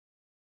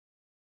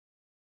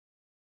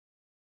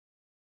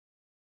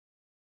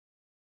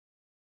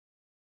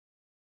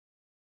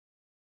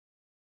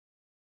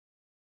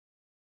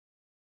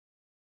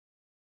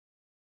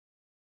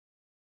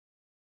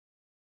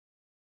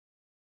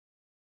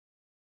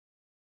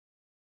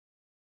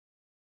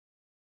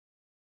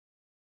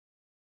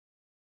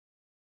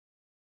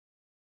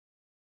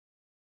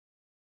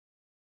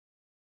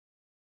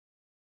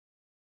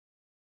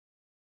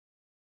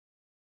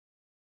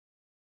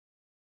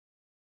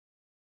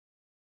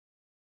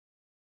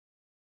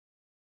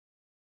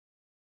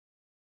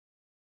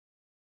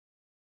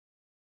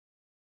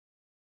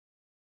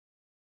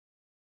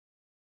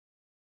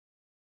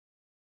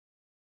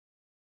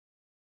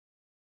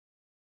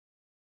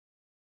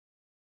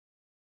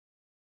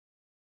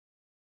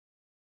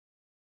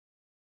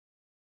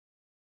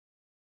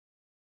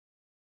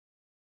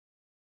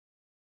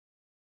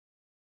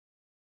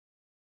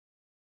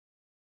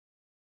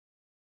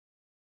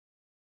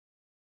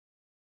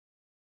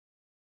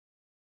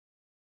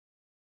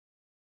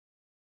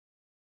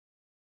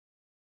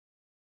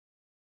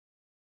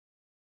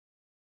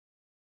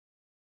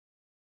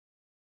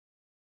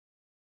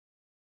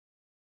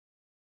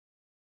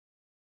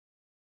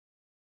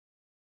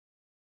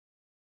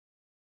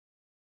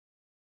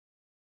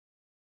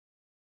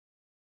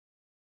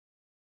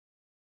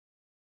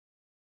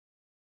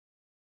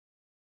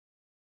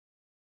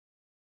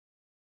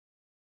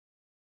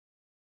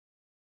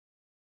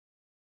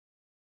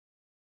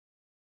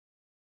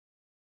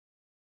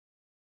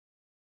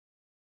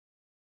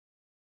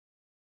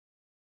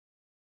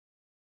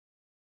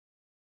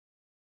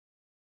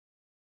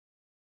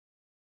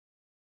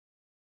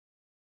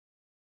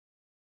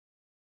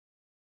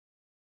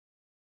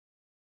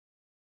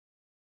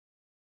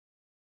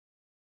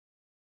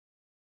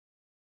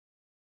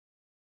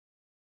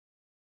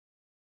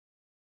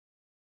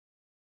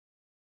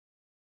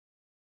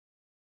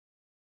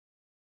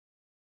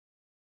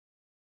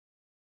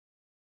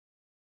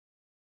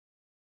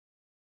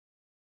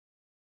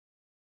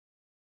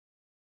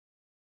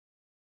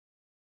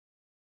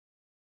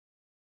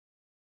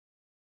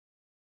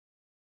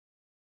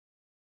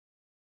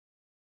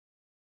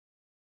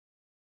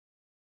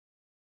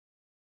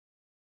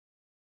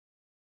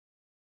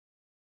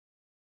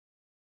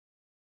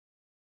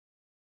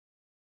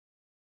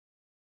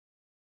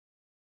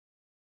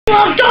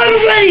I'm done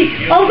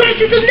already! I'm gonna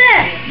shoot the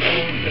net!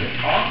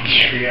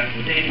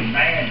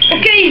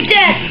 Okay, he's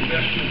dead!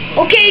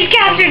 Okay, he's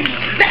captured!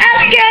 The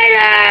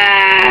alligator!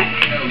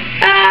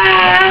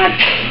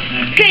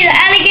 Okay, the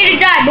alligator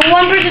died, but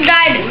one person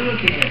died.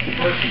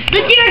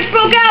 The T-Rex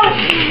broke out!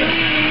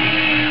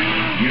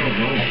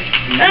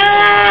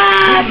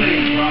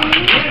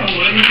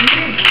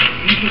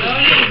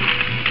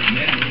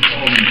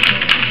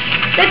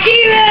 The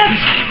T-Rex!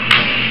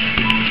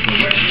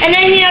 And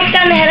then he knocked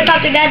down the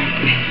helicopter dead.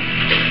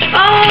 Oh!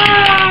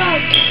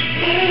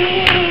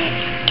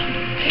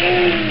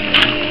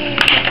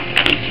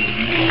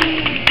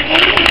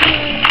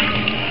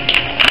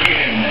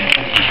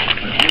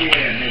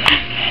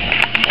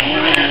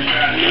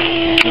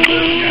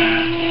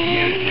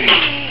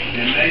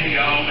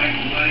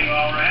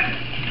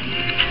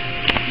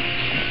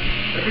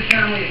 Every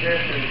time we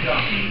invest in a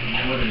company,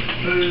 whether it's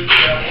food,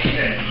 travel,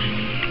 tech,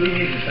 we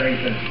use the same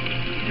thing.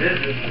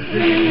 Business is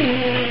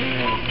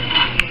business.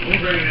 We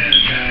bring in this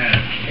guy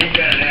out. He's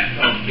got an app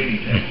called Guinea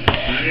Pig.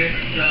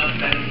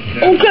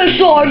 Okay,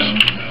 Sarge.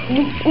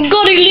 We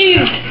gotta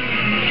leave.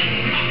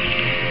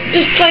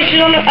 This place is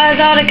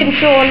out of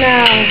control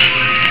now.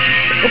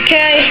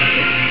 Okay?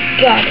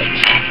 Got it.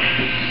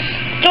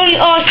 It's only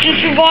us, the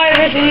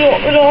survivors, and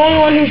you're the only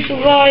one who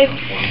survived.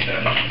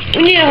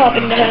 We need to hop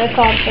in the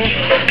helicopter.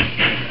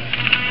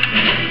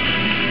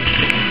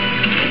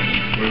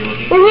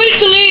 We're ready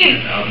to leave.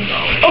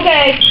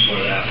 Okay.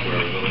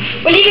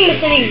 We're leaving the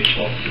city.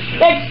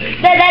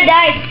 That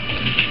died.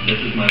 This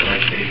is my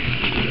life stage.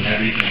 This is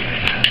everything I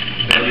have.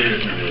 Failure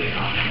isn't really an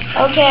option.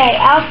 Okay,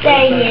 I'll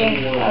stay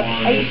here.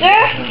 Are you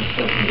sure?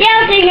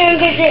 Yeah, I'll stay here and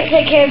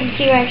take care of the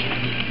T-Rex.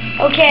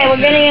 Okay, we're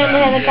gonna get on the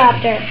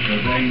helicopter. So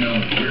they know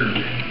we're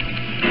there.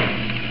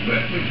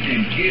 But we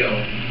can kill,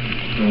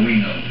 so we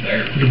know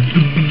they're there.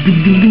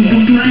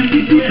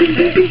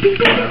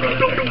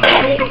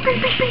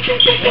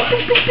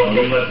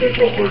 I'll let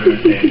people order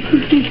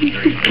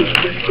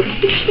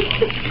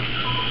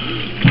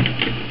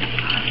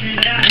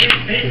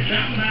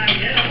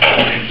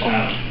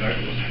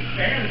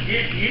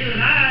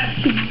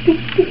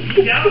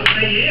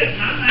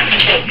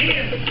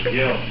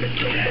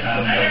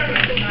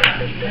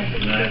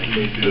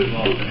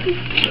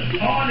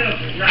Part of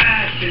the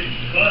ride to the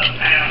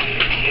clubhouse is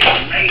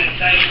made to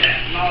take that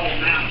small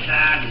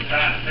outside and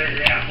try to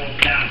figure out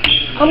what's out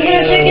here. I'm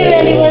gonna check it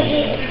and it was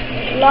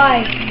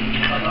live.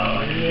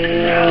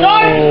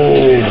 Sarge!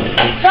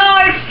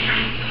 Sarge!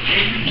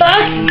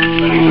 Sarge!